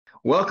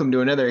Welcome to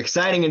another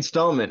exciting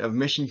installment of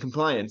Mission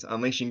Compliance,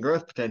 Unleashing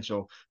Growth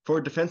Potential for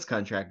Defense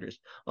Contractors.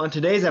 On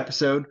today's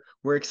episode,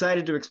 we're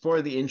excited to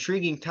explore the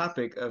intriguing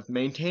topic of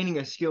maintaining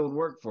a skilled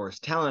workforce,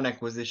 talent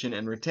acquisition,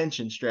 and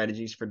retention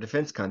strategies for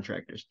defense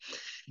contractors.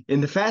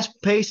 In the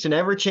fast-paced and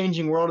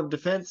ever-changing world of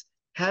defense,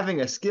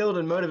 having a skilled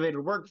and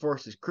motivated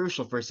workforce is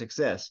crucial for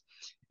success.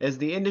 As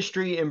the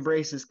industry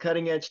embraces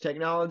cutting-edge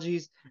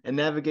technologies and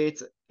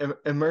navigates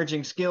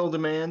emerging skill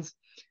demands,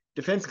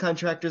 defense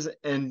contractors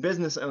and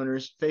business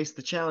owners face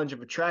the challenge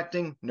of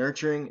attracting,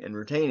 nurturing, and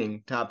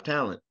retaining top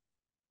talent.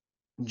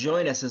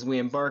 Join us as we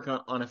embark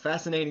on a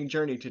fascinating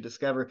journey to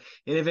discover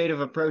innovative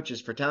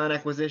approaches for talent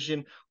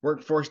acquisition,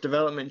 workforce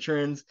development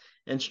trends,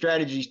 and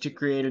strategies to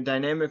create a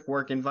dynamic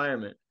work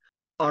environment.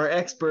 Our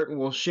expert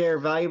will share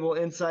valuable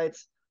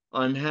insights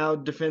on how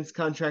defense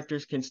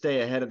contractors can stay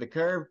ahead of the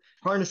curve,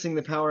 harnessing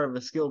the power of a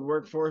skilled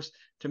workforce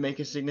to make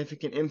a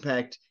significant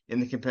impact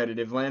in the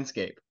competitive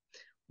landscape.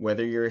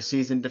 Whether you're a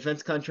seasoned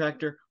defense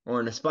contractor or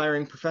an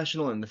aspiring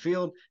professional in the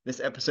field, this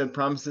episode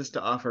promises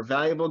to offer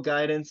valuable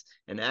guidance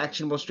and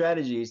actionable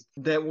strategies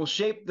that will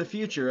shape the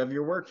future of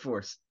your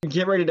workforce.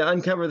 Get ready to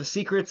uncover the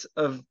secrets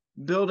of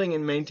building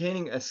and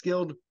maintaining a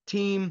skilled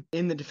team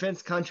in the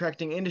defense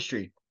contracting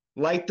industry.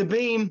 Light the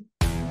beam!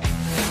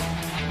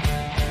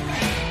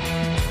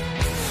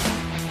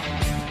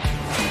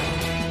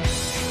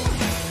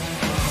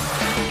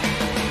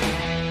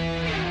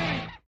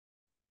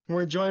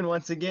 We're joined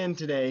once again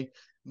today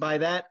by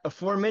that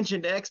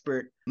aforementioned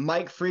expert,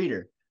 Mike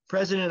Frieder,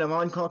 president of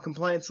On-Call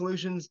Compliance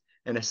Solutions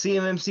and a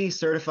CMMC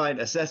certified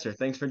assessor.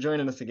 Thanks for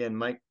joining us again,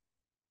 Mike.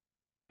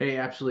 Hey,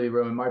 absolutely,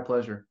 Roman. My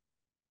pleasure.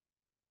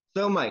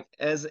 So, Mike,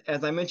 as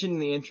I mentioned in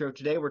the intro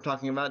today, we're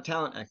talking about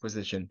talent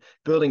acquisition.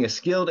 Building a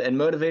skilled and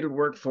motivated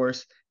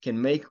workforce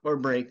can make or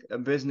break a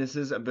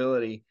business's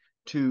ability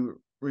to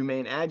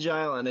remain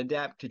agile and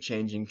adapt to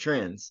changing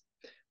trends.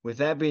 With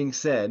that being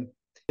said,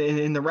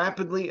 in the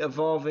rapidly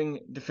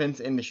evolving defense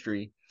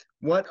industry,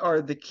 what are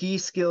the key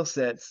skill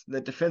sets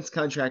that defense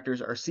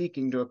contractors are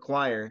seeking to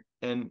acquire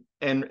and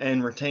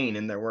retain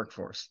in their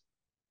workforce?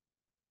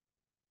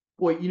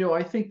 Well,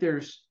 I think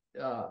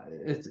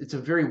it's a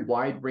very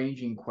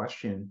wide-ranging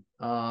question.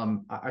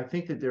 I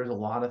think that there's a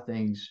lot of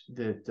things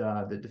that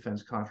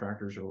defense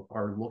contractors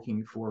are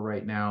looking for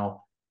right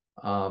now.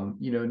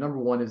 Number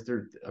one is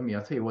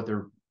I'll tell you what,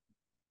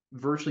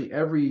 virtually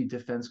every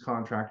defense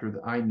contractor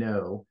that I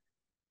know,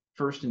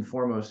 first and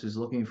foremost, is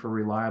looking for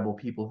reliable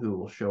people who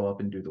will show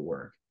up and do the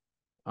work.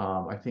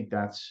 I think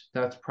that's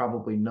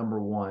probably number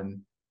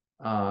one.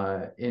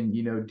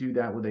 And do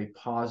that with a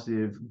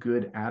positive,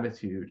 good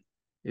attitude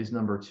is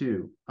number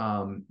two.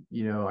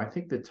 I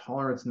think the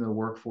tolerance in the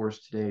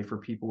workforce today for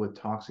people with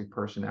toxic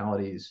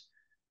personalities,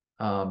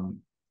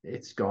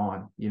 it's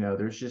gone.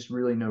 There's just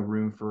really no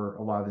room for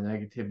a lot of the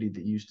negativity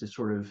that used to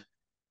sort of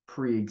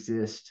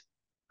pre-exist.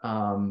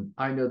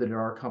 I know that in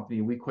our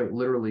company, we quite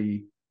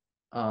literally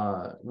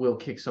will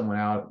kick someone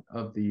out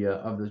of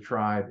the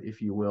tribe, if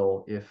you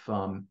will, if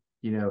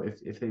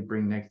they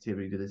bring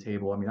negativity to the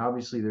table. I mean,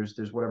 obviously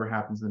there's whatever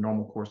happens in the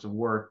normal course of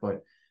work,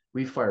 but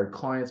we fired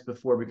clients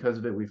before because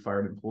of it. We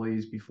fired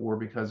employees before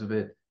because of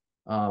it.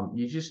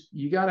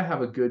 You got to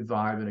have a good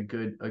vibe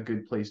and a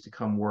good place to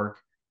come work.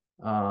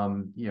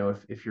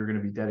 If you're going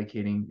to be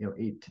dedicating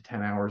 8 to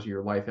 10 hours of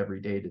your life every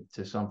day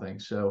to something.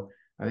 So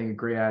I think a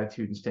great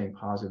attitude and staying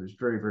positive is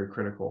very, very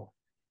critical.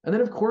 And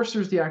then, of course,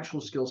 there's the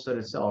actual skill set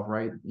itself,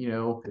 right?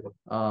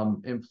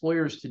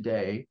 Employers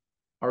today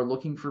are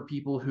looking for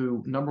people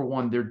who, number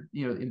one,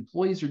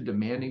 employees are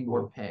demanding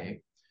more pay,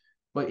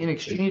 but in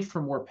exchange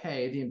for more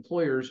pay, the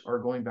employers are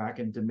going back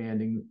and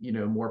demanding,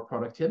 more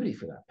productivity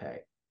for that pay.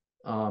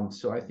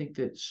 So I think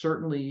that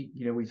certainly,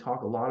 we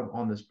talk a lot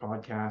on this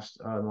podcast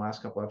in the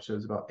last couple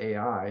episodes about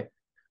AI.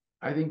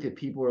 I think that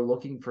people are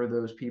looking for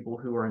those people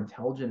who are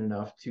intelligent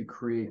enough to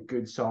create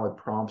good, solid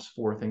prompts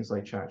for things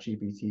like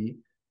ChatGPT.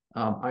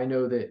 I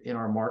know that in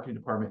our marketing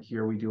department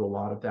here, we do a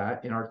lot of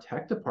that. In our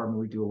tech department,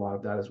 we do a lot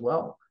of that as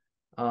well.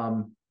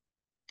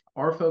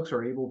 Our folks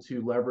are able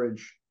to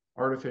leverage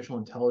artificial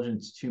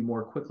intelligence to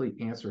more quickly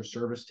answer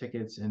service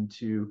tickets and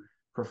to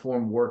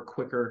perform work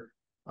quicker.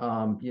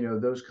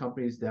 Those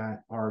companies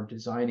that are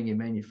designing and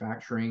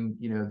manufacturing,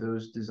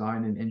 those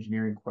design and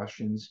engineering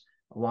questions,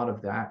 a lot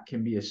of that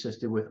can be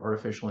assisted with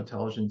artificial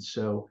intelligence.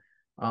 So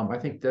I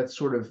think that's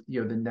sort of,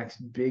 the next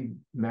big,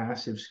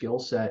 massive skill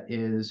set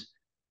is,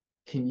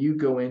 can you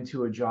go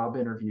into a job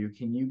interview?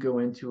 Can you go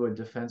into a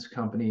defense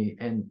company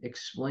and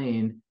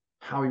explain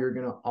how you're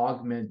going to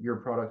augment your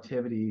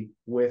productivity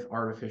with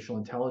artificial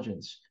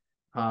intelligence,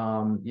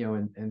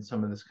 and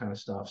some of this kind of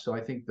stuff. So I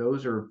think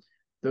those are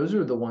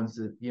the ones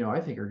that, I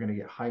think are going to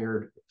get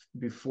hired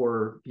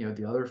before,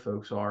 the other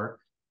folks are.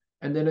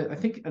 And then I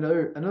think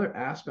another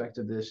aspect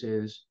of this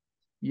is,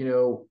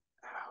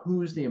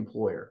 who's the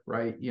employer,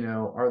 right?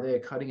 Are they a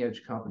cutting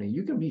edge company?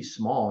 You can be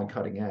small and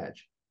cutting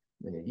edge.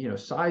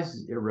 Size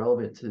is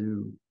irrelevant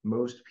to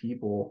most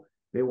people.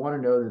 They want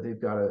to know that they've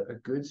got a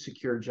good,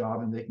 secure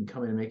job and they can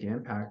come in and make an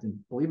impact. And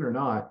believe it or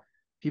not,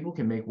 people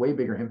can make way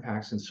bigger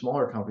impacts in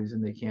smaller companies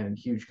than they can in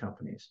huge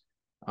companies.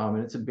 And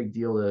it's a big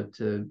deal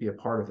to be a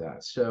part of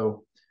that.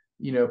 So,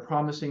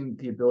 promising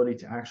the ability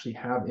to actually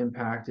have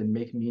impact and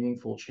make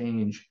meaningful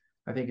change,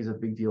 I think, is a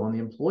big deal on the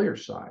employer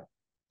side.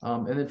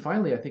 And then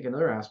finally, I think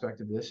another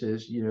aspect of this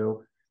is,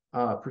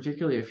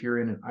 particularly if you're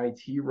in an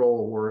IT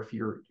role, or if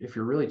you're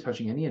really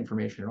touching any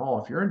information at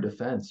all, if you're in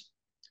defense,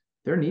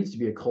 there needs to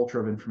be a culture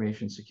of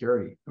information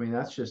security. I mean,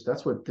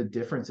 that's what the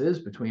difference is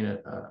between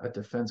a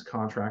defense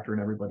contractor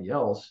and everybody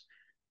else,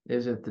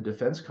 is that the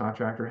defense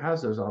contractor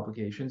has those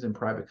obligations, and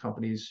private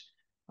companies,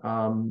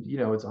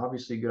 it's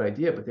obviously a good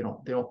idea, but they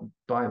don't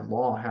by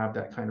law have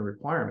that kind of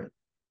requirement.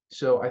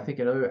 So I think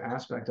another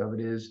aspect of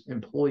it is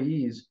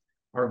employees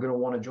are going to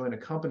want to join a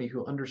company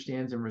who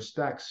understands and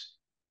respects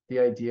the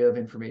idea of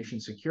information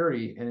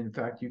security. And in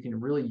fact, you can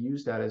really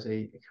use that as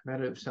a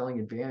competitive selling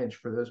advantage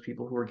for those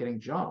people who are getting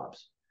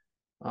jobs.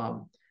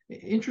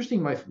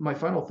 Interesting. My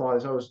final thought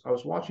is I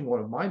was watching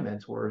one of my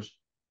mentors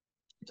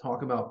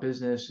talk about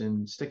business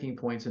and sticking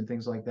points and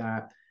things like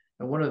that.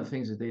 And one of the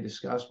things that they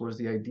discussed was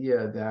the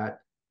idea that,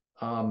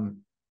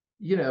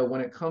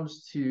 when it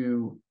comes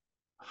to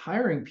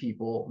hiring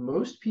people,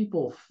 most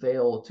people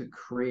fail to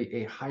create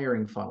a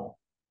hiring funnel.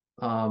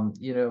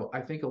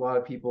 I think a lot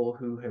of people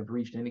who have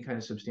reached any kind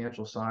of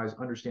substantial size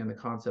understand the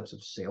concepts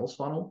of sales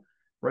funnel,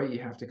 right? You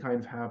have to kind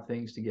of have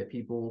things to get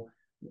people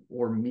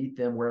or meet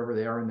them wherever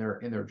they are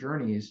in their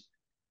journeys.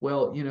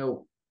 Well,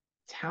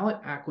 talent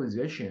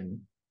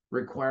acquisition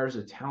requires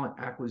a talent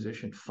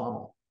acquisition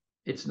funnel.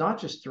 It's not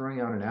just throwing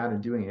out an ad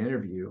and doing an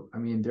interview. I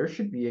mean, there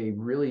should be a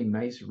really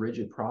nice,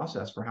 rigid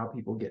process for how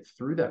people get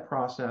through that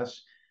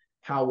process.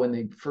 How, when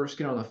they first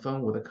get on the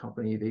phone with a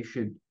company,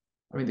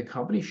 the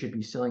company should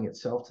be selling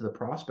itself to the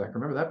prospect.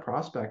 Remember, that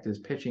prospect is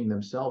pitching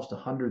themselves to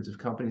hundreds of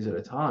companies at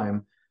a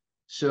time.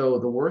 So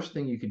the worst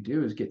thing you could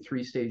do is get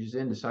 3 stages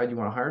in, decide you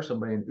want to hire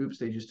somebody, and oops,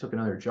 they just took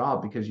another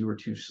job because you were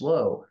too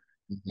slow.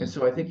 And Mhm.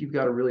 so I think you've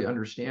got to really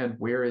understand,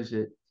 where is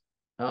it,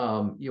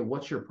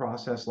 what's your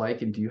process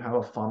like, and do you have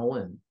a funnel,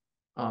 and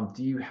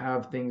do you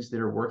have things that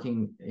are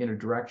working in a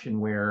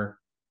direction where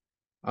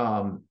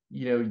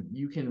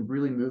you can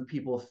really move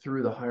people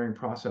through the hiring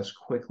process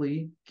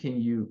quickly?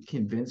 Can you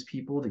convince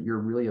people that you're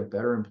really a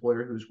better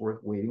employer who's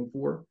worth waiting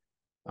for?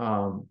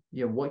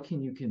 What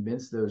can you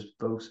convince those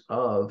folks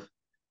of,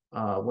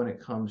 when it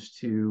comes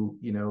to,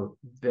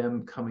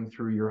 them coming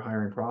through your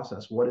hiring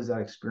process? What is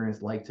that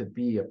experience like to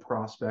be a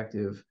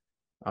prospective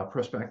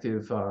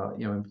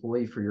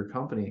employee for your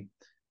company?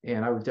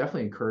 And I would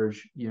definitely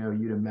encourage, you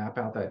to map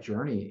out that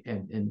journey,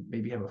 and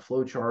maybe have a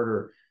flow chart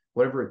or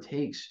whatever it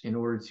takes in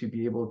order to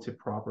be able to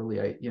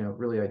properly,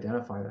 really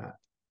identify that.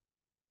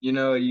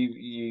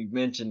 You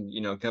mentioned,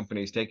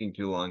 companies taking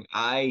too long.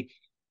 I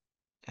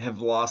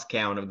have lost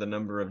count of the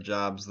number of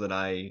jobs that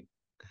I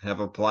have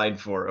applied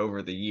for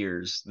over the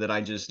years that I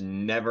just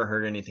never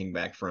heard anything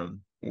back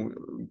from,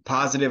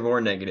 positive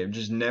or negative,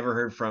 just never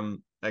heard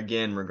from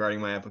again regarding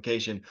my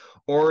application,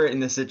 or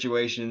in the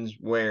situations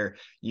where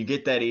you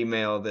get that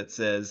email that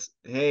says,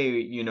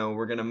 "Hey,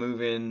 we're going to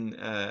move in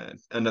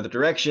another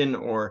direction,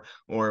 or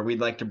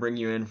we'd like to bring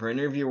you in for an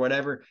interview," or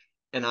whatever,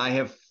 and I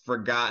have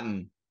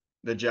forgotten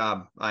the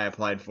job I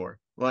applied for.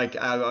 Like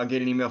I'll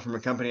get an email from a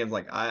company. I'm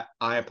like,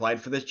 I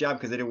applied for this job,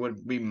 because it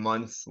would be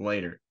months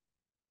later.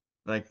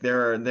 Like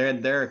there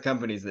are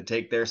companies that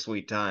take their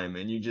sweet time,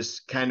 and you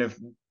just kind of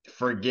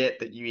forget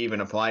that you even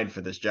applied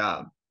for this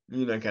job,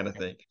 kind of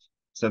thing.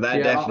 So that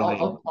Yeah, I'll, definitely.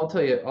 I'll, I'll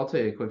tell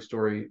you, a quick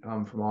story,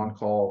 from on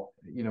call.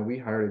 We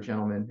hired a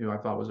gentleman who I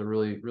thought was a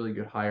really, really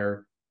good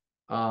hire.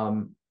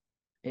 Um,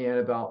 and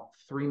about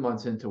 3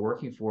 months into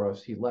working for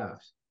us, he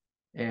left.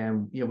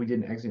 And we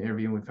did an exit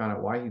interview, and we found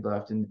out why he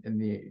left. And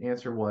the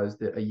answer was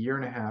that a year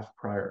and a half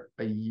prior,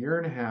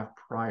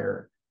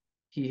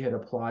 he had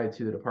applied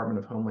to the Department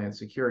of Homeland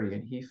Security,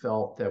 and he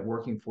felt that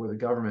working for the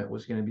government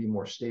was going to be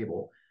more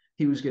stable.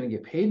 He was going to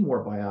get paid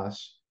more by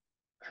us.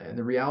 And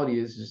the reality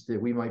is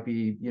that we might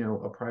be,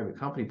 a private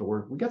company,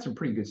 but we got some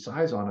pretty good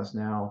size on us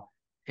now.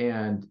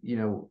 And,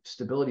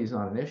 stability is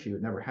not an issue.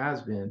 It never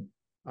has been.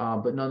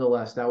 But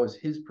nonetheless, that was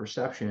his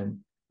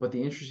perception. But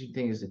the interesting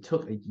thing is, it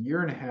took a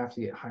year and a half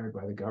to get hired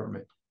by the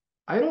government.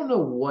 I don't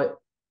know what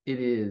it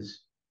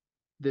is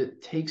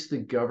that takes the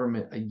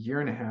government a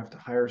year and a half to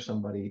hire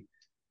somebody,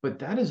 but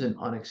that is an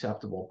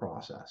unacceptable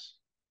process.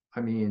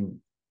 I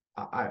mean,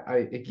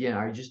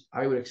 again,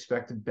 I would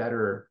expect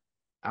better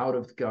out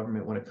of the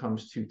government when it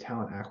comes to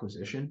talent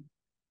acquisition.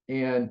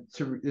 And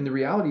the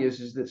reality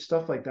is that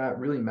stuff like that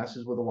really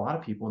messes with a lot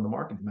of people in the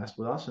market. It messed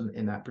with us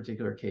in that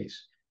particular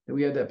case. That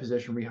we had that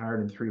position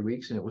rehired in 3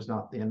 weeks, and it was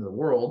not the end of the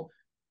world.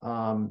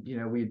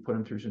 We had put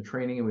him through some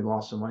training, and we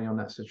lost some money on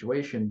that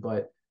situation.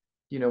 But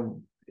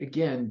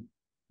again,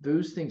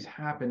 those things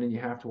happen, and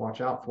you have to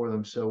watch out for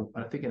them. So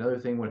I think another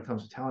thing when it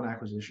comes to talent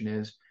acquisition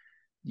is,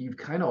 you've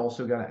kind of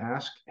also got to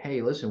ask, hey,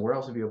 listen, where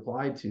else have you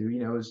applied to?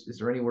 Is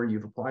there anywhere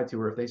you've applied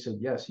to? Or if they said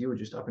yes, you would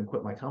just up and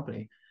quit my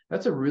company.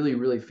 That's a really,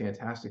 really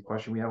fantastic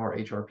question. We have our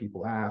HR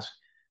people ask,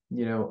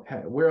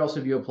 where else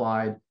have you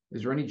applied?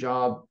 Is there any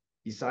job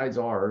besides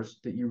ours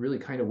that you really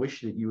kind of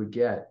wish that you would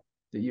get,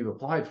 that you've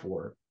applied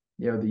for,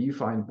 that you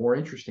find more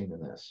interesting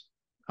than this?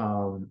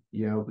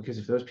 Because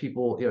if those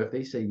people, if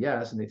they say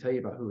yes and they tell you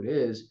about who it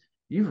is,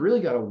 you've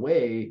really got to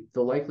weigh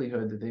the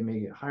likelihood that they may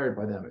get hired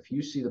by them. If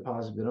you see the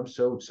positive in them,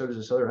 so does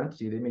this other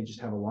entity. They may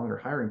just have a longer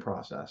hiring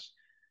process.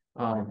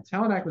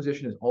 Talent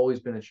acquisition has always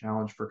been a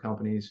challenge for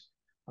companies.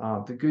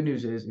 The good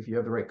news is if you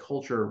have the right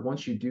culture,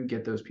 once you do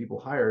get those people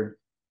hired,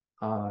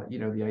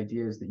 the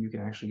idea is that you can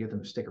actually get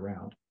them to stick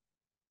around.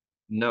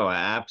 No,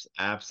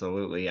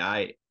 absolutely.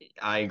 I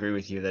agree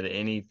with you that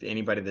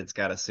anybody that's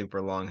got a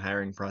super long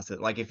hiring process,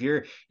 like if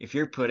you're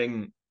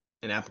putting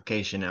an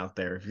application out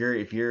there,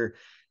 if you're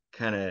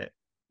kind of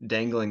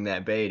dangling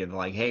that bait of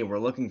like, hey, we're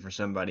looking for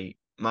somebody,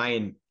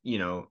 I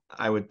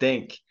would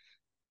think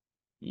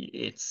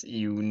it's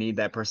you need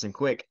that person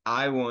quick.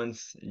 I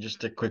once,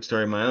 just a quick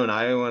story of my own,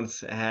 I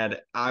was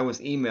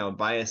emailed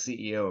by a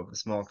CEO of a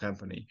small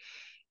company,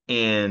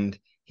 and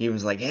he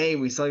was like, "Hey,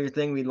 we saw your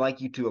thing. We'd like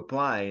you to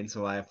apply." And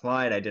so I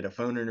applied. I did a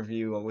phone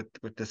interview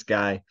with this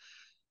guy,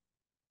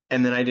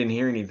 and then I didn't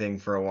hear anything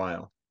for a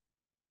while.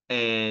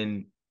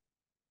 And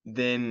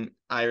then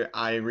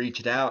I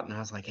reached out and I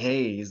was like,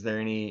 "Hey, is there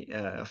any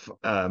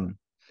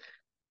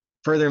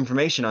further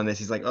information on this?"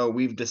 He's like, "Oh,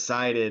 we've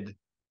decided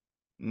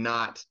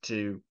not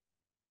to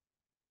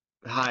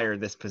hire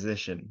this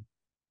position."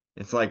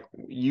 It's like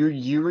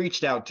you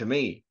reached out to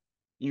me,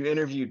 you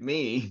interviewed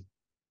me,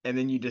 and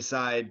then you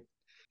decide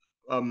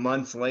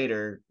months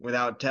later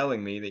without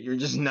telling me that you're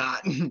just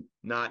not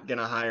not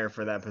gonna hire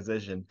for that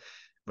position.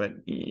 But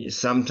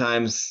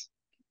sometimes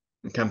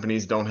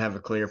companies don't have a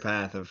clear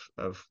path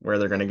of where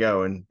they're gonna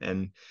go,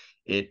 and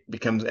it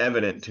becomes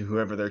evident to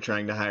whoever they're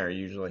trying to hire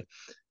usually.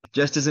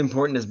 Just as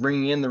important as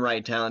bringing in the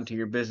right talent to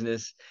your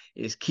business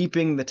is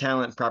keeping the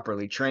talent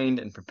properly trained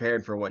and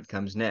prepared for what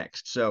comes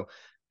next. So,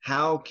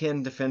 how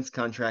can defense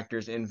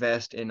contractors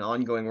invest in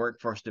ongoing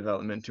workforce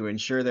development to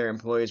ensure their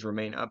employees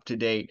remain up to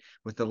date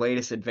with the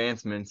latest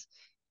advancements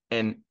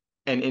and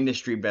and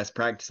industry best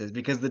practices?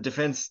 Because the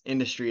defense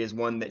industry is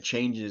one that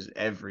changes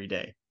every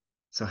day.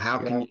 So,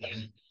 Yeah,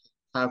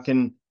 how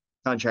can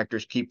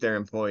contractors keep their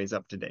employees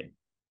up to date?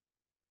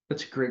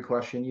 that's a great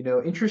question.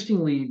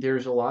 Interestingly,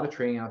 there's a lot of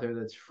training out there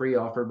that's free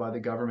offered by the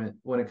government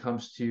when it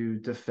comes to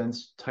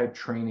defense type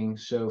training.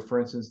 So, for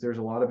instance, there's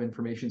a lot of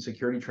information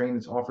security training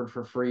that's offered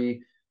for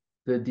free.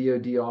 The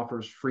DoD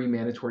offers free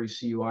mandatory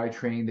CUI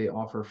training. They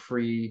offer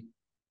free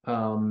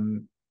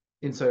um,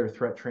 insider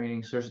threat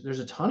training. So there's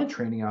a ton of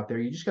training out there.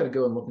 You just got to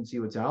go and look and see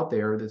what's out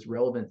there that's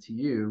relevant to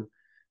you.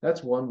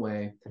 That's one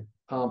way.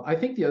 I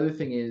think the other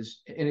thing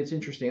is, and it's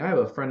interesting. I have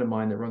a friend of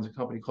mine that runs a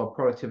company called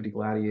Productivity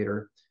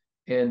Gladiator,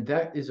 and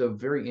that is a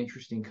very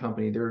interesting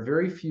company. There are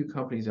very few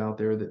companies out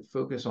there that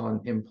focus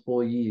on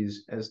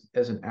employees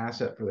as an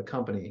asset for the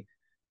company.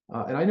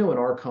 And I know in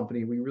our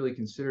company, we really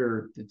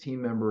consider the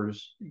team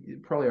members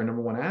probably our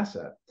number one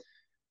asset.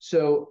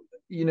 So,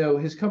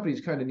 his company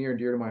is kind of near and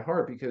dear to my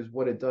heart because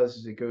what it does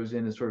is it goes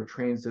in and sort of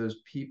trains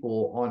those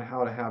people on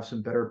how to have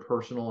some better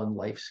personal and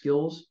life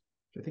skills,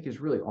 which I think is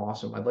really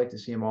awesome. I'd like to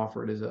see him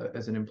offer it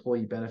as an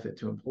employee benefit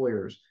to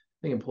employers.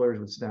 I think employers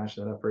would snatch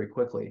that up very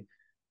quickly.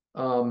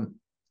 Um,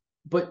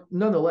 but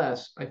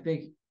nonetheless, I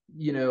think,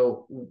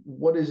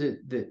 what is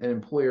it that an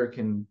employer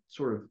can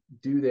sort of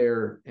do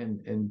there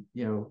and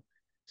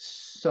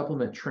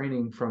supplement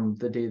training from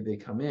the day they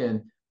come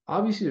in.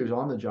 Obviously, there's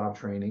on the job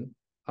training.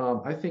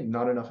 I think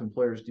not enough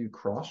employers do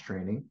cross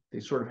training.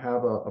 They sort of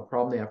have a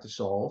problem they have to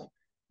solve.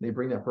 They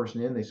bring that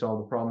person in, they solve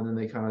the problem, and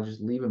then they kind of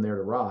just leave them there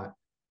to rot.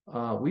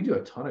 We do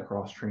a ton of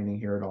cross training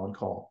here at On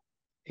Call.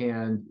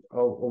 And a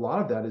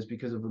lot of that is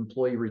because of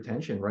employee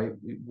retention, right?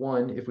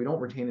 One, if we don't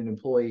retain an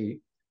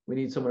employee, we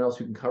need someone else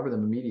who can cover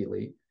them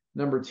immediately.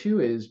 Number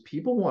two is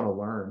people want to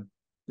learn.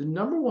 The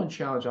number one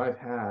challenge I've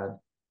had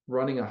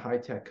running a high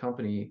tech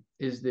company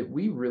is that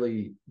we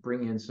really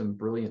bring in some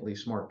brilliantly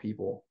smart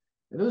people.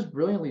 And those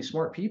brilliantly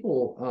smart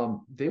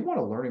people, they want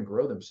to learn and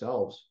grow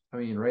themselves. I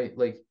mean, right?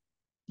 Like,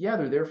 yeah,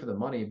 they're there for the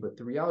money, but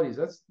the reality is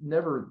that's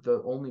never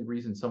the only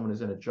reason someone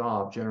is in a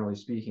job, generally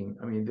speaking.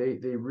 I mean,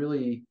 they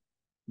really,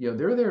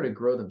 they're there to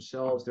grow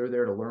themselves, they're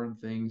there to learn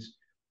things.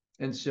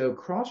 And so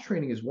cross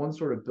training is one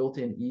sort of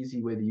built-in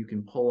easy way that you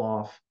can pull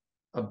off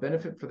a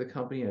benefit for the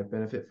company and a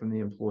benefit from the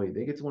employee.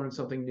 They get to learn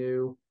something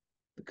new.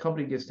 The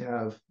company gets to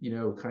have,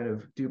 kind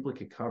of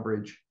duplicate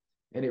coverage.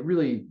 And it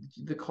really,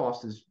 the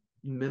cost is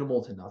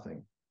minimal to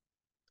nothing.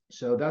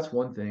 So that's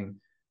one thing.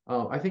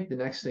 I think the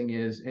next thing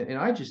is, and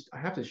I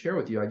have to share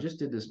with you, I just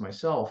did this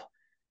myself.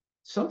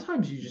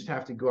 Sometimes you just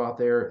have to go out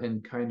there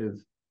and kind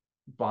of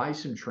buy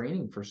some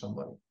training for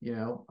somebody.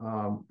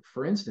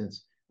 For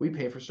instance, we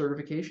pay for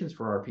certifications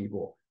for our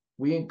people.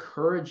 We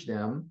encourage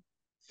them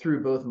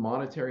through both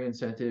monetary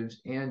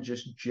incentives and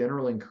just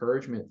general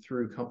encouragement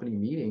through company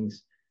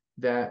meetings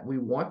that we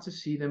want to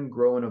see them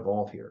grow and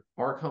evolve here.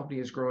 Our company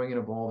is growing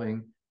and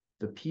evolving.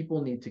 The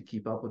people need to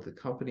keep up with the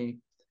company.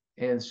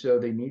 And so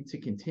they need to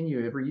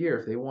continue every year.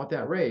 If they want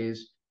that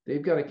raise,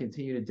 they've got to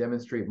continue to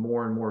demonstrate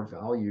more and more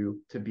value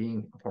to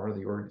being a part of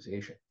the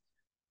organization.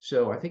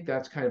 So I think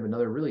that's kind of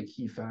another really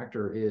key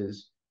factor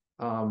is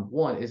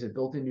one, is it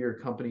built into your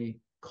company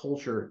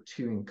culture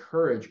to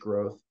encourage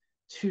growth?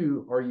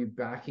 Two, are you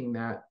backing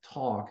that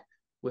talk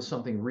with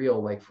something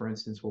real? Like, for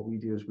instance, what we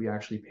do is we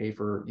actually pay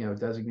for,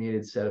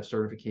 designated set of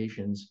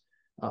certifications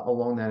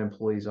along that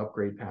employee's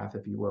upgrade path,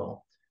 if you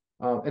will.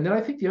 And then I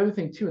think the other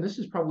thing too, and this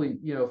is probably,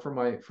 for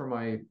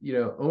my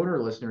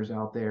owner listeners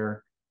out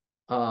there,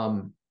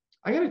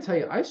 I got to tell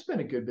you, I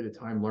spent a good bit of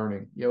time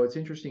learning. It's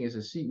interesting as a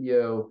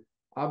CEO.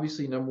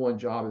 Obviously, number one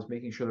job is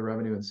making sure the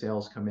revenue and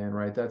sales come in,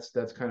 right? That's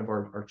kind of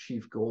our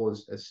chief goal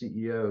as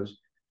CEOs.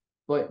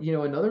 But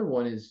another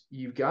one is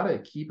you've got to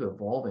keep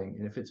evolving.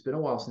 And if it's been a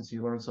while since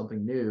you learned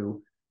something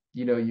new,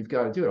 you've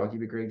got to do it. I'll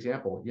give you a great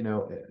example.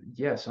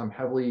 Yes, I'm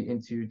heavily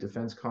into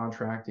defense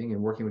contracting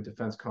and working with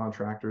defense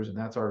contractors, and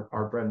that's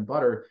our bread and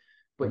butter.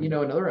 But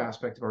another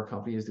aspect of our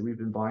company is that we've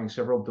been buying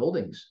several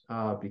buildings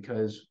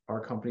because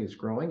our company is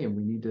growing and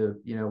we need to,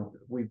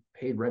 we've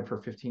paid rent for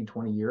 15,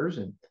 20 years.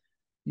 And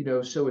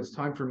so it's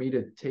time for me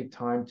to take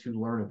time to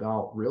learn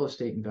about real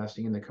estate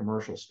investing in the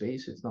commercial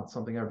space. It's not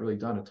something I've really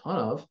done a ton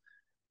of.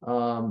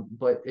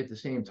 But at the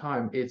same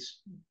time,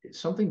 it's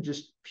something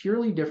just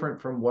purely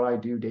different from what I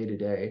do day to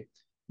day,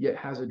 yet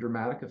has a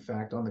dramatic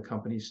effect on the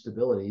company's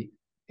stability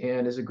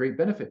and is a great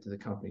benefit to the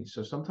company.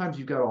 So sometimes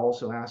you've got to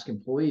also ask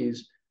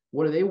employees,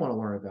 what do they want to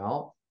learn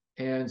about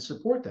and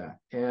support that?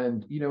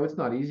 And, it's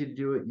not easy to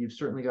do it. You've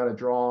certainly got to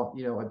draw,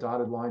 a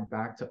dotted line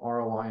back to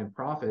ROI and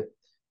profit.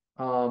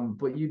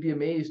 But you'd be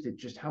amazed at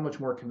just how much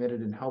more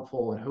committed and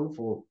helpful and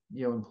hopeful,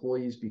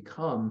 employees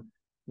become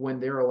when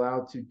they're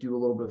allowed to do a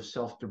little bit of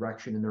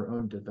self-direction in their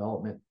own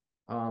development.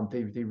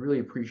 They really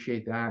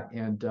appreciate that.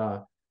 And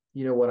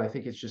you know what, I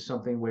think it's just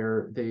something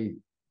where they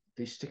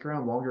stick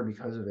around longer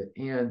because of it,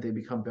 and they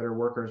become better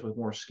workers with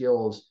more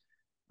skills.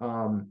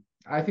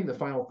 I think the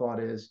final thought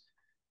is,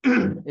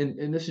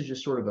 and this is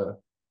just sort of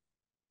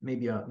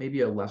maybe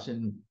a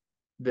lesson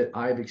that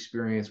I've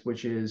experienced,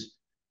 which is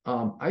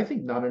I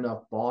think not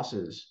enough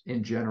bosses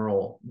in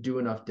general do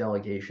enough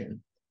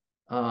delegation.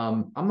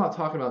 I'm not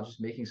talking about just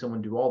making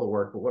someone do all the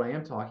work, but what I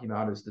am talking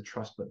about is the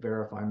trust but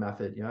verify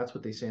method. That's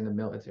what they say in the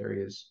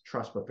military is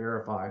trust but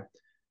verify.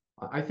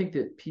 I think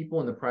that people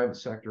in the private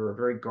sector are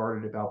very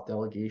guarded about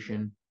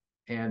delegation.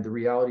 And the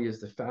reality is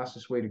the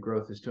fastest way to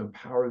growth is to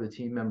empower the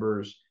team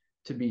members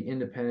to be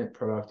independent,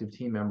 productive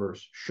team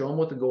members. Show them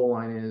what the goal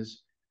line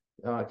is,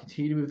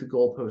 continue to move the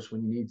goalposts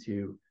when you need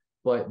to,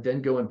 but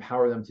then go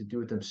empower them to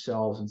do it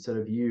themselves instead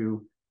of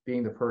you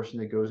being the person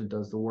that goes and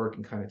does the work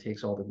and kind of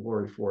takes all the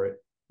glory for it.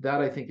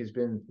 That I think has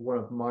been one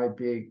of my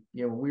big,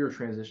 when we were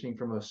transitioning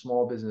from a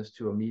small business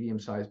to a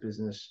medium-sized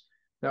business,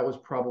 that was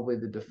probably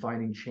the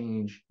defining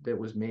change that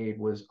was made.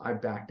 Was I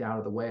backed out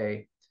of the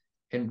way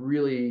and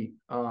really,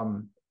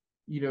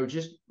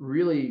 just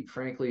really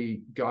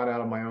frankly got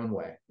out of my own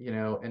way,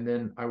 and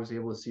then I was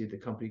able to see that the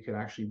company could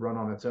actually run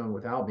on its own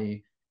without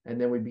me. And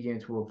then we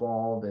began to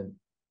evolve, and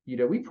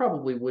we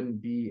probably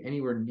wouldn't be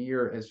anywhere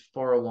near as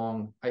far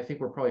along. I think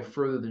we're probably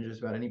further than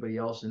just about anybody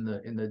else in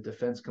the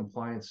defense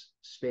compliance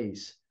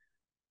space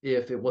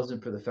if it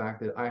wasn't for the fact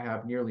that I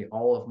have nearly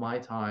all of my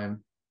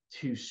time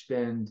to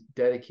spend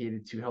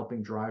dedicated to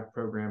helping drive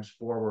programs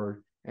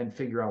forward and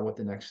figure out what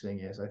the next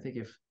thing is. I think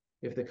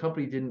if the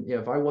company didn't,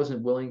 if I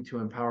wasn't willing to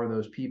empower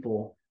those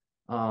people,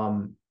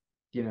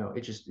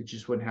 it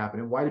just wouldn't happen.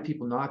 And why do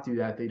people not do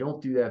that? They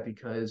don't do that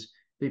because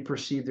they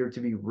perceive there to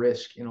be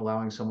risk in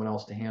allowing someone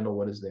else to handle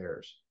what is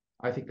theirs.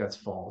 I think that's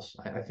false.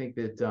 I think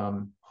that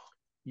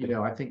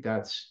I think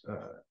that's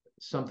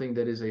something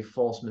that is a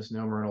false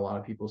misnomer in a lot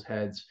of people's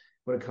heads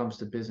when it comes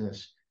to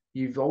business.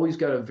 You've always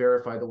got to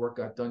verify the work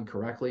got done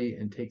correctly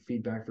and take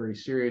feedback very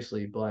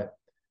seriously, but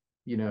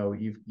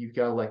you've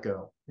got to let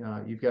go.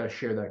 You've got to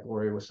share that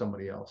glory with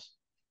somebody else.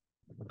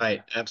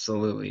 Right,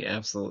 absolutely,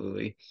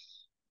 absolutely.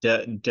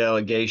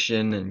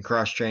 Delegation and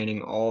cross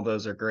training, all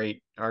those are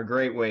great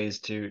ways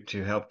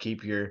to help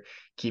keep your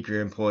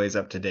employees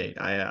up to date.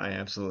 I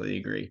absolutely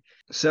agree.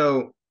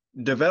 So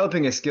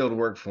developing a skilled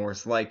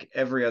workforce, like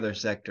every other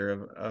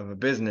sector of a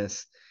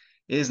business,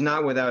 is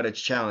not without its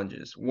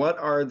challenges. What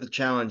are the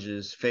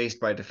challenges faced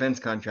by defense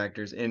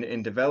contractors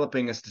in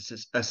developing a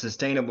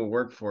sustainable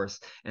workforce,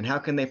 and how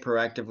can they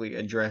proactively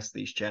address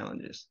these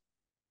challenges?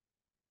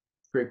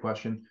 Great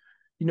question.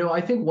 I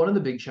think one of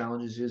the big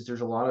challenges is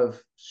there's a lot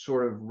of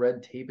sort of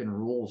red tape and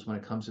rules when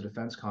it comes to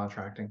defense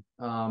contracting.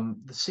 The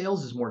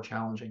sales is more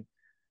challenging.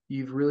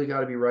 You've really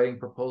got to be writing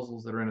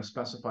proposals that are in a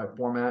specified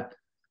format.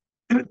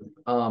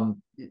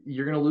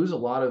 You're going to lose a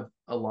lot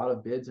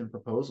of bids and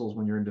proposals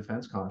when you're in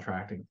defense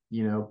contracting.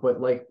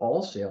 But like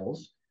all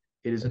sales,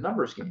 it is a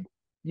numbers game.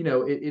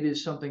 It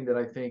is something that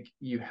I think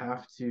you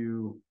have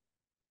to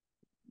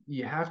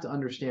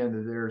understand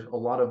that there's a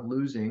lot of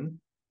losing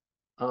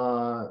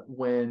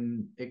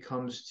when it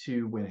comes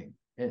to winning.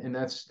 And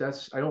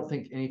that's I don't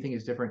think anything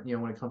is different,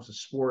 when it comes to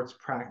sports,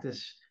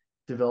 practice,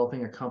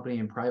 developing a company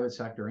in private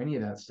sector, any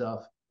of that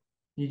stuff.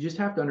 You just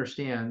have to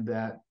understand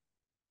that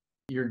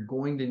you're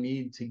going to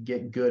need to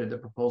get good at the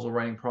proposal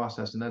writing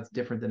process, and that's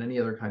different than any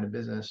other kind of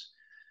business.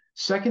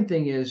 Second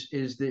thing is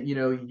that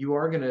you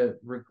are going to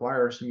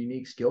require some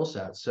unique skill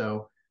sets.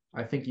 So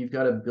I think you've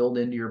got to build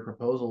into your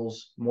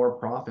proposals more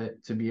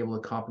profit to be able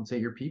to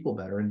compensate your people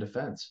better in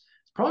defense,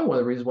 probably one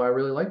of the reasons why I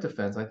really like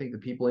defense. I think the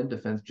people in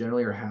defense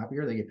generally are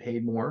happier. They get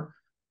paid more.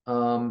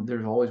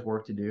 There's always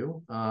work to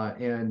do,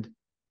 and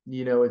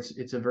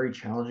it's a very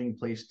challenging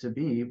place to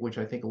be, which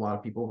I think a lot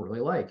of people really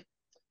like.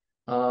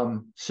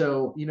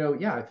 So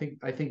yeah, I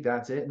think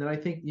that's it. And then I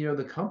think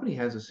the company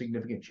has a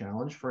significant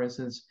challenge. For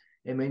instance,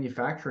 in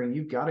manufacturing,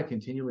 you've got to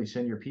continually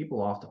send your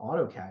people off to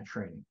AutoCAD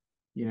training,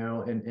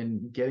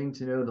 and getting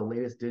to know the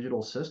latest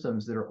digital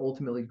systems that are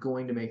ultimately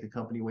going to make the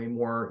company way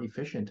more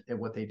efficient at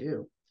what they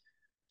do.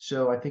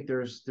 So I think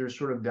there's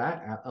sort of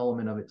that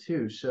element of it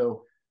too.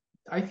 So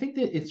I think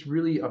that it's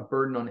really a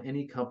burden on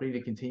any company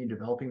to continue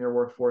developing their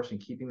workforce and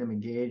keeping them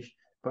engaged.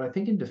 But I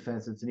think in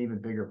defense, it's an even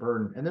bigger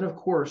burden. And then, of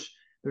course,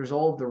 there's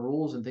all of the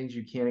rules and things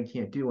you can and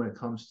can't do when it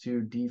comes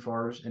to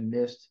DFARS and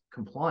NIST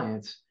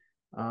compliance.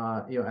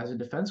 As a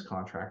defense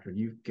contractor,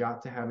 you've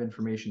got to have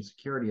information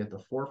security at the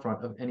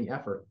forefront of any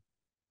effort.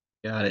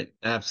 Got it.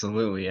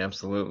 Absolutely,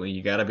 absolutely.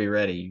 You got to be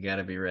ready. You got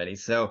to be ready.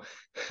 So,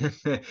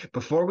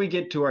 before we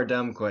get to our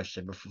dumb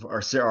question, before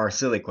our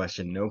silly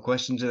question, no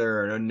questions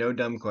there are no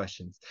dumb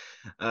questions.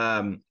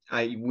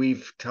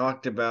 You've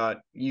talked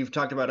about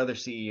other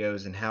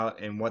CEOs and how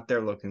and what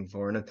they're looking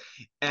for. And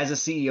as a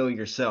CEO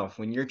yourself,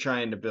 when you're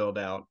trying to build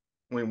out,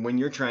 when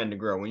you're trying to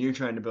grow, when you're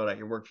trying to build out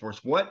your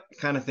workforce, what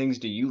kind of things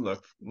do you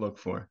look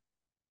for?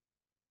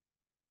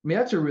 I mean,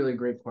 that's a really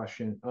great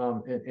question.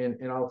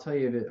 And I'll tell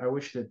you that I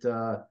wish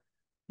that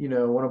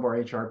one of our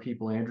HR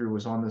people, Andrew,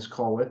 was on this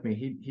call with me.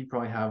 He'd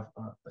probably have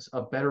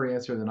a better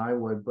answer than I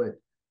would. But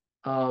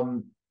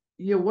um,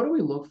 what do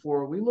we look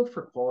for? We look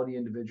for quality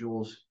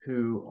individuals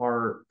who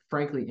are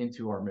frankly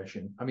into our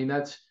mission. I mean,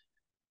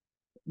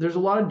 there's a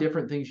lot of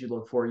different things you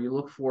look for. You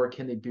look for,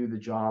 can they do the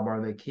job?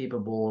 Are they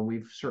capable? And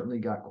we've certainly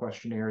got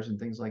questionnaires and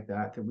things like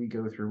that we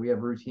go through. We have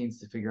routines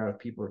to figure out if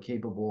people are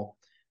capable.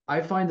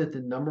 I find that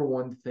the number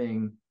one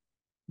thing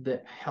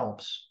that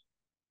helps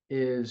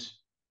is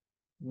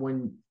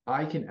when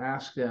I can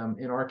ask them,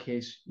 in our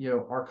case,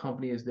 our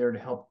company is there to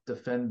help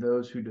defend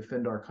those who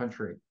defend our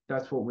country.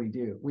 That's what we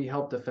do. We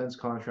help defense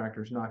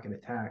contractors not get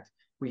attacked.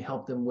 We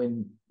help them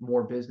win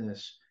more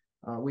business.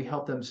 We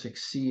help them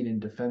succeed in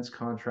defense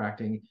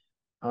contracting.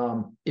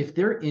 If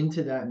they're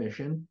into that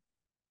mission,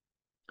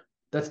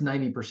 that's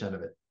 90%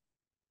 of it.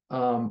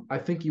 I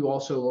think you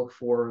also look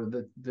for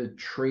the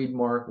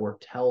trademark or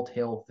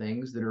telltale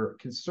things that are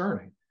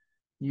concerning.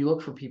 You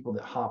look for people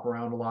that hop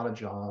around a lot of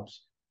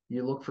jobs.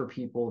 You look for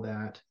people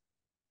that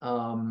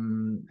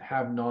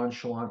have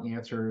nonchalant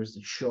answers,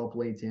 that show up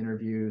late to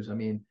interviews. I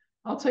mean,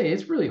 I'll tell you,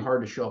 it's really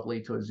hard to show up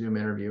late to a Zoom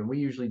interview. And we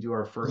usually do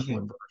our first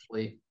one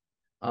virtually.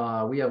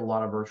 We have a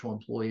lot of virtual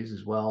employees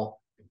as well.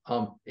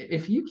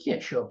 If you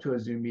can't show up to a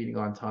Zoom meeting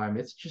on time,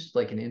 it's just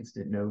like an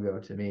instant no-go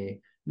to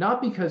me.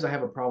 Not because I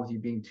have a problem with you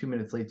being 2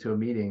 minutes late to a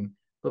meeting,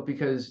 but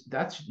because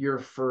that's your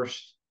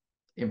first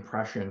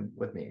impression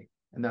with me,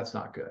 and that's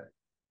not good.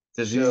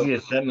 It's So easy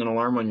as setting an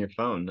alarm on your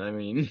phone. I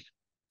mean,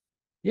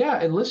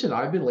 yeah, and listen,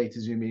 I've been late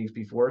to Zoom meetings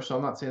before, so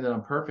I'm not saying that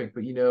I'm perfect,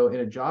 but in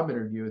a job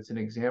interview, it's an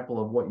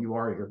example of what you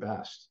are at your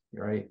best,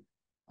 right?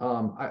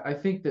 I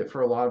think that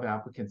for a lot of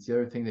applicants, the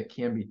other thing that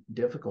can be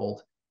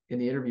difficult in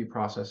the interview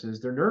process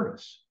is they're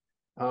nervous.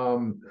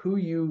 Who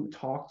you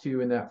talk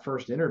to in that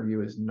first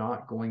interview is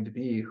not going to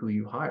be who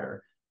you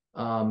hire.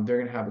 They're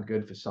going to have a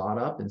good facade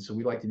up, and so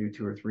we like to do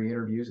 2 or 3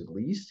 interviews at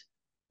least.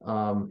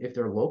 If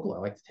they're local, I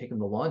like to take them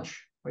to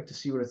lunch. I like to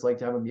see what it's like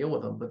to have a meal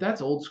with them. But that's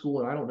old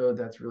school, and I don't know if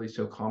that's really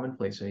so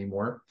commonplace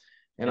anymore.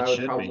 And it I would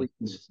should be. probably,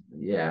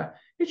 yeah,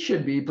 it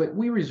should be, but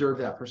we reserve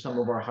that for some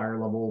of our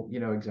higher level,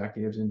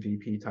 executives and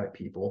VP type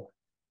people.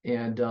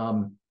 And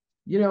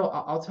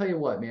I'll tell you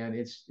what, man,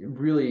 it's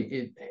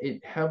really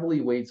it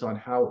heavily weights on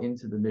how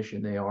into the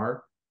mission they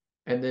are,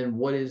 and then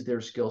what is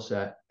their skill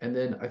set. And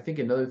then I think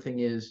another thing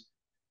is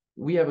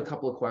we have a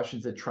couple of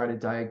questions that try to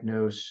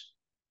diagnose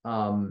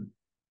um,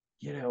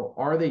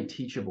 are they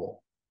teachable?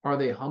 Are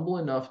they humble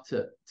enough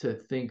to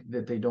think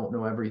that they don't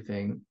know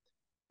everything?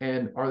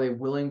 And are they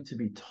willing to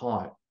be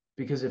taught?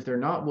 Because if they're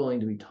not willing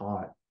to be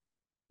taught,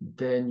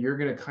 then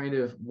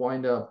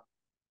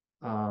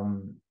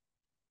um,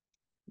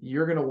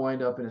 you're going to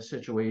wind up in a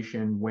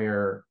situation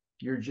where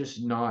you're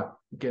just not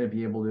going to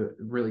be able to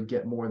really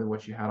get more than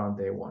what you had on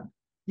day one.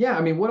 Yeah,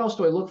 I mean, what else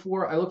do I look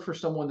for? I look for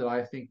someone that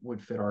I think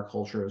would fit our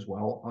culture as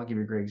well. I'll give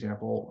you a great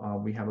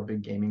example. We have a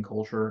big gaming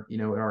culture,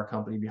 in our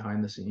company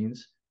behind the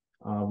scenes.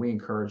 We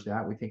encourage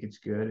that. We think it's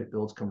good. It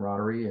builds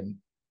camaraderie, and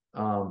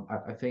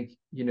I think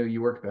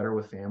you work better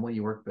with family,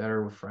 you work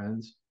better with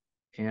friends,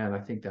 and I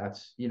think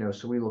that's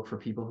so we look for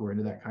people who are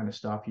into that kind of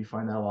stuff. You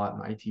find that a lot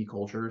in IT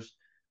cultures,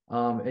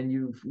 and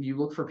you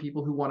look for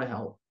people who want to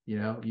help.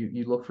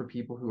 You look for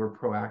people who are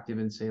proactive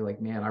and say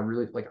like, man, I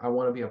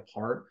want to be a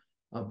part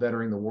of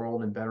bettering the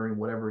world and bettering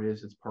whatever it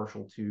is that's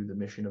partial to the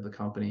mission of the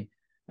company.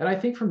 And I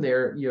think from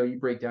there, you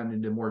break down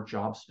into more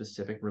job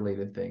specific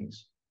related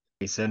things.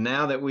 So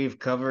now that we've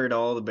covered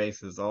all the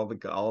bases, all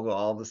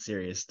the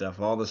serious stuff,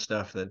 all the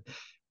stuff that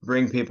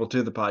bring people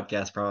to the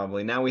podcast,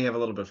 probably now we have a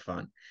little bit of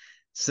fun.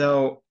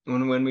 So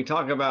when we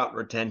talk about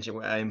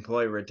retention,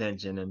 employee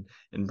retention,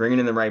 and bringing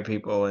in the right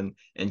people and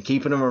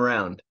keeping them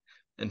around,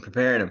 and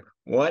preparing them.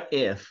 What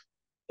if,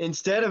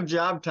 instead of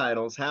job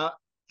titles, how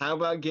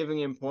about giving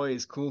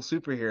employees cool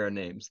superhero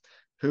names?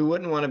 Who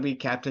wouldn't want to be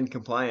Captain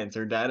Compliance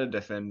or Data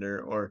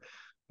Defender or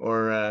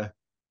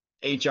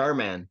HR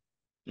man?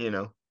 You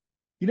know,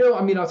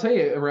 I mean, I'll tell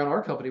you, around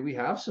our company, we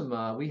have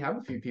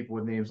a few people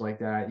with names like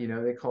that.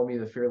 They call me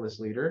the fearless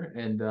leader,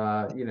 and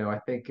I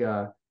think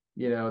so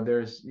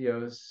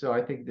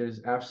I think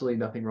there's absolutely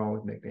nothing wrong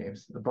with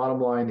nicknames. The bottom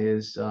line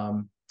is,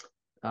 you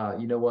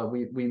know what,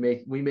 we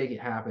make it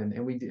happen,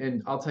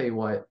 and I'll tell you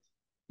what,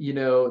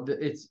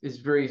 it's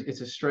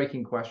a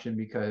striking question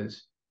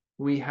because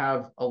we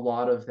have a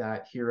lot of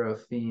that hero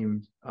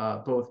theme,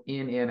 both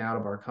in and out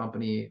of our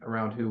company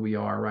around who we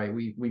are, right?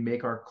 We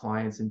make our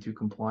clients into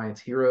compliance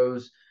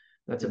heroes.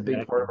 That's a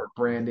big part exactly. of our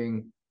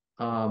branding.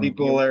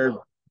 People are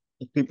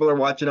if people are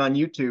watching on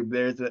YouTube.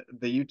 There's the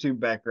YouTube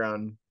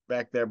background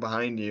back there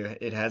behind you.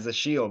 It has a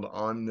shield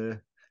on the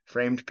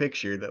framed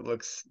picture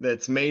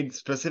that's made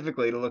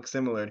specifically to look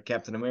similar to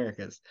Captain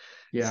America's.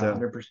 Yeah, So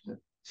 100%.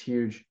 It's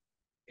huge.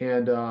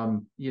 And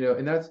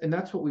and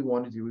that's what we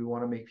want to do. We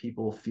want to make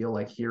people feel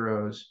like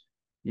heroes.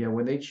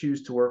 When they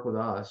choose to work with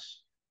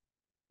us,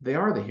 they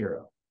are the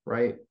hero,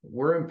 right?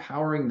 We're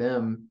empowering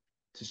them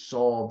to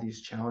solve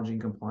these challenging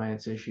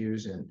compliance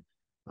issues and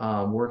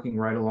working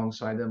right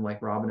alongside them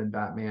like Robin and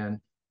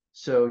Batman.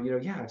 So,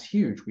 yeah, it's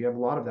huge. We have a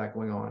lot of that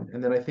going on.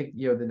 And then I think,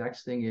 the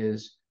next thing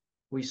is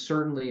we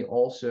certainly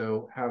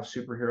also have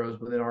superheroes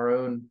within our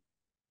own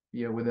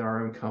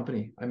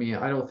company. I mean,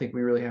 I don't think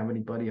we really have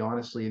anybody,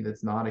 honestly,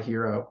 that's not a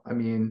hero. I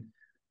mean,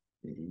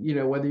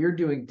 whether you're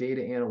doing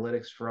data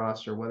analytics for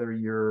us or whether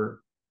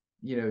you're,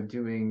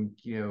 doing,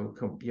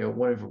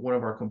 one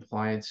of our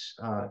compliance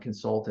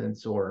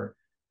consultants or,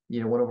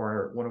 one of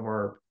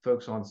our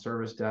folks on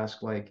service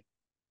desk, like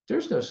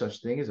there's no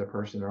such thing as a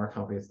person in our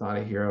company that's not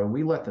a hero. And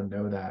we let them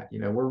know that,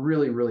 we're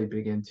really, really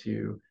big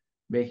into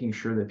making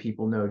sure that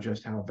people know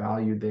just how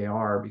valued they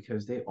are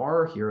because they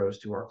are heroes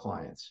to our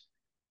clients.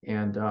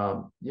 And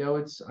I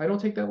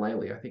don't take that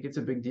lightly. I think it's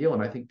a big deal.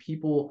 And I think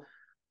people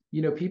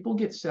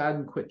get sad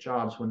and quit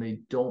jobs when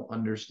they don't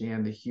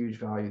understand the huge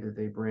value that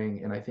they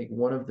bring. And I think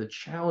one of the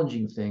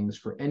challenging things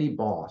for any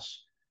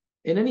boss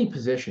in any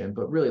position,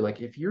 but really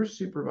like if you're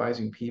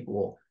supervising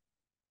people,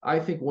 I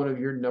think one of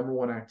your number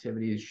one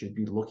activities should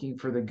be looking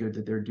for the good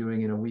that they're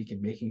doing in a week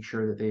and making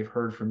sure that they've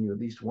heard from you at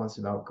least once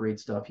about great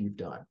stuff you've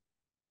done.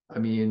 I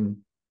mean,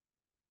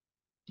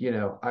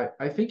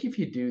 I think if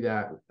you do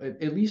that,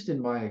 at least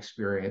in my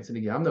experience, and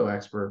again, I'm no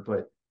expert,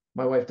 but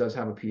my wife does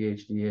have a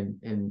PhD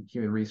in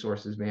human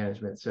resources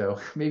management. So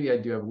maybe I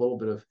do have a little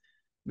bit of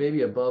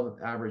maybe above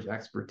average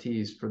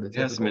expertise for the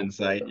have some typical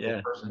insight,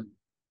 yeah. person.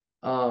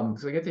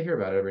 So I get to hear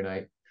about it every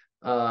night.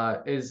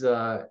 Is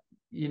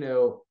you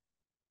know,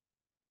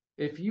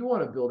 if you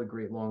want to build a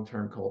great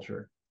long-term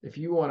culture, if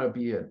you want to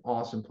be an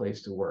awesome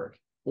place to work,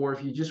 or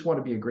if you just want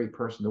to be a great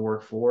person to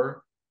work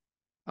for,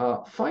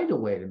 find a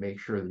way to make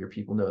sure that your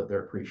people know that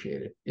they're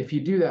appreciated. If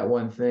you do that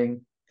one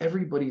thing,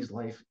 everybody's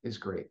life is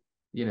great.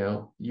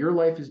 Your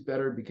life is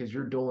better because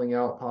you're doling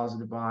out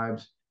positive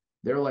vibes.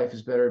 Their life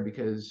is better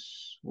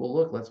because, well,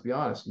 look, let's be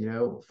honest,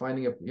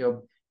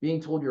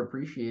 being told you're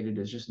appreciated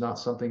is just not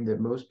something that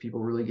most people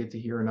really get to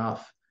hear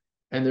enough.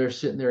 And they're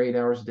sitting there 8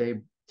 hours a day,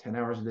 10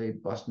 hours a day,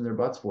 busting their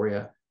butts for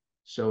you.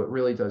 So it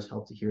really does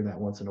help to hear that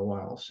once in a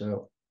while.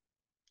 So,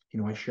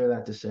 I share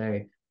that to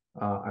say,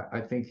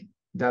 I think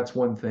that's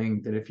one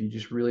thing that if you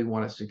just really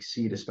want to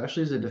succeed,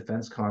 especially as a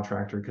defense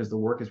contractor, because the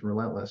work is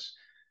relentless,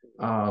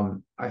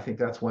 I think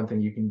that's one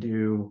thing you can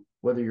do,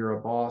 whether you're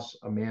a boss,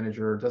 a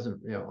manager,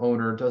 doesn't,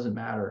 owner, doesn't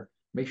matter.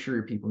 Make sure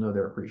your people know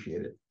they're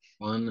appreciated.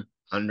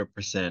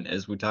 100%.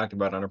 As we talked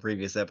about on a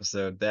previous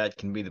episode, that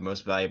can be the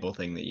most valuable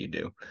thing that you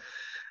do.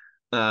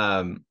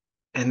 Um,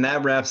 and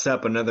that wraps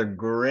up another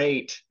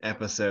great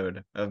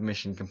episode of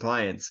Mission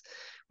Compliance.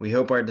 We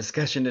hope our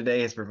discussion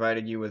today has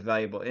provided you with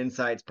valuable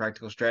insights,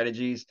 practical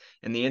strategies,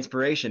 and the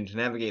inspiration to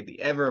navigate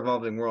the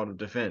ever-evolving world of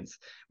defense.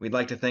 We'd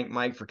like to thank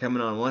Mike for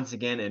coming on once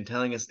again and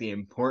telling us the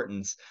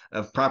importance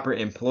of proper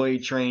employee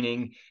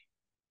training,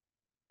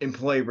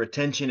 employee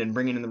retention, and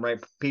bringing in the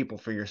right people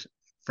for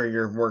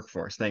your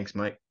workforce. Thanks,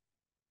 Mike.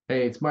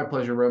 Hey, it's my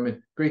pleasure,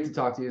 Roman. Great to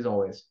talk to you as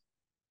always.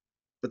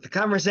 But the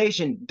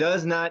conversation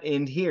does not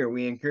end here.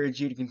 We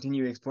encourage you to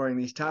continue exploring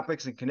these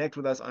topics and connect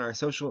with us on our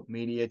social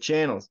media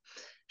channels.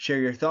 Share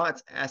your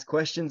thoughts, ask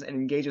questions, and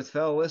engage with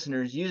fellow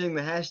listeners using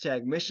the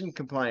hashtag Mission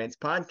Compliance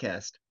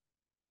Podcast.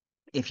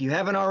 If you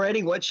haven't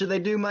already, what should they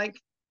do, Mike?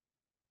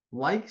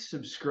 Like,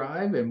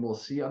 subscribe, and we'll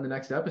see you on the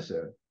next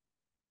episode.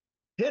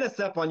 Hit us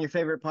up on your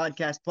favorite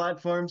podcast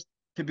platforms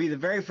to be the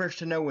very first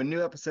to know when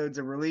new episodes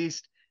are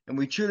released. And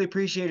we truly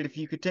appreciate it if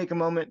you could take a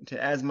moment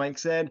to, as Mike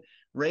said,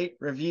 rate,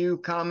 review,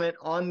 comment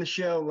on the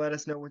show. Let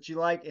us know what you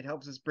like. It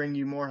helps us bring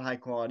you more high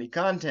quality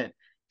content.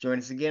 Join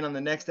us again on the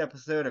next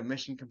episode of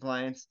Mission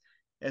Compliance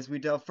as we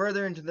delve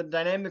further into the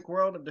dynamic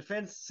world of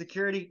defense,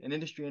 security, and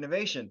industry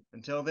innovation.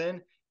 Until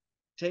then,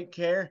 take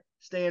care,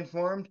 stay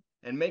informed,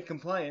 and make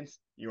compliance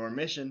your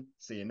mission.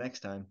 See you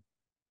next time.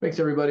 Thanks,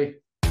 everybody.